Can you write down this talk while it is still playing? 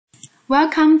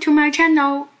Welcome to my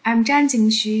channel. I'm Zhan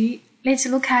Xu. Let's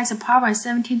look at the problem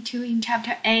 72 in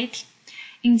chapter 8.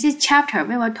 In this chapter,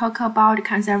 we will talk about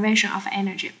conservation of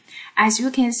energy. As you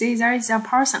can see, there is a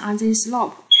person on this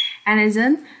slope, and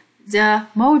then the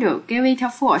model give it a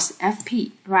force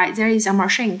Fp, right? There is a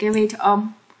machine give it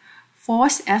a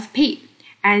force Fp,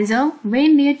 and then we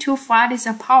need to find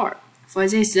the power for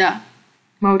this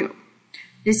model,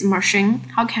 this machine.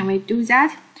 How can we do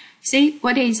that? See,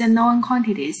 what is the known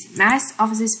quantities? Mass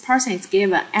of this person is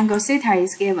given, angle theta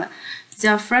is given,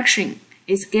 the friction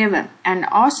is given, and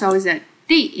also the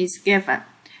d is given,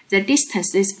 the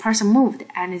distance this person moved,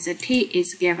 and the t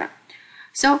is given.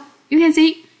 So you can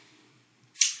see,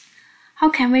 how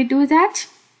can we do that?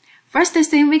 First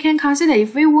thing we can consider,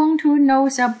 if we want to know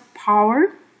the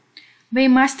power, we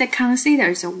must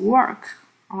consider the work,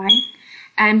 right?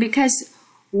 And because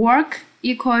work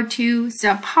equal to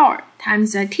the power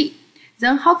times the t,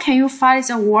 then how can you find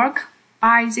the work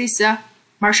by this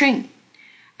machine?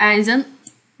 And then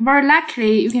very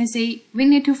likely you can see we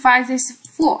need to find this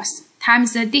force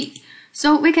times the d.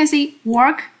 So we can see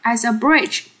work as a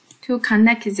bridge to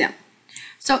connect them.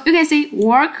 So you can see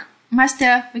work must,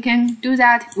 we can do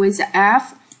that with the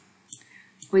F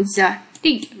with the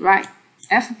d, right?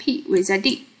 Fp with the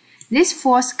d. This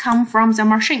force comes from the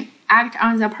machine, act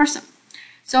on the person.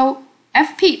 So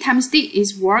Fp times d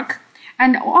is work,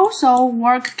 and also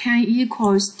work can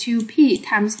equals to P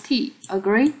times T,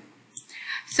 agree?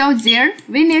 So there,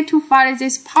 we need to find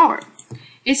this power.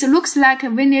 It looks like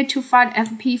we need to find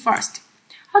Fp first.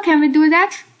 How can we do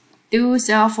that? Do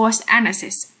the force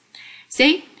analysis.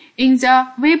 See,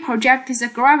 we project the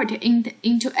gravity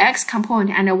into x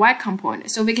component and y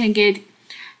component, so we can get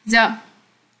the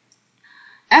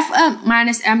Fn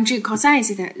minus mg cosine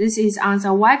theta, this is on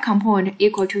the y component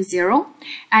equal to 0,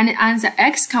 and on the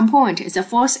x component, the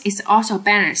force is also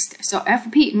balanced. So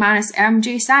Fp minus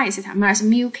mg sine theta minus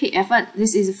mu k Fn,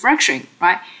 this is friction,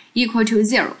 right, equal to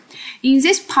 0. In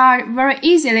this part, very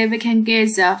easily we can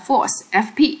get the force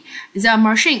Fp, the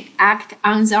machine act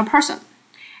on the person.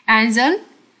 And then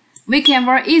we can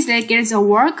very easily get the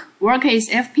work. Work is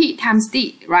Fp times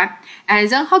d, right? And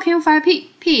then how can you find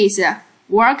P? P is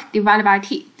work divided by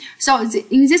t. So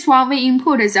in this one, we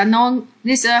input the known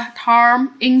this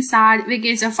term inside. We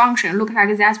get the function look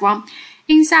like that one.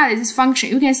 Inside this function,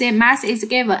 you can see mass is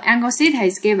given, angle theta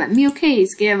is given, mu k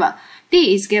is given,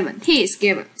 d is given, t is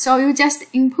given. So you just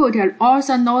input all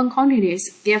the known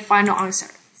quantities, get final answer.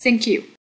 Thank you.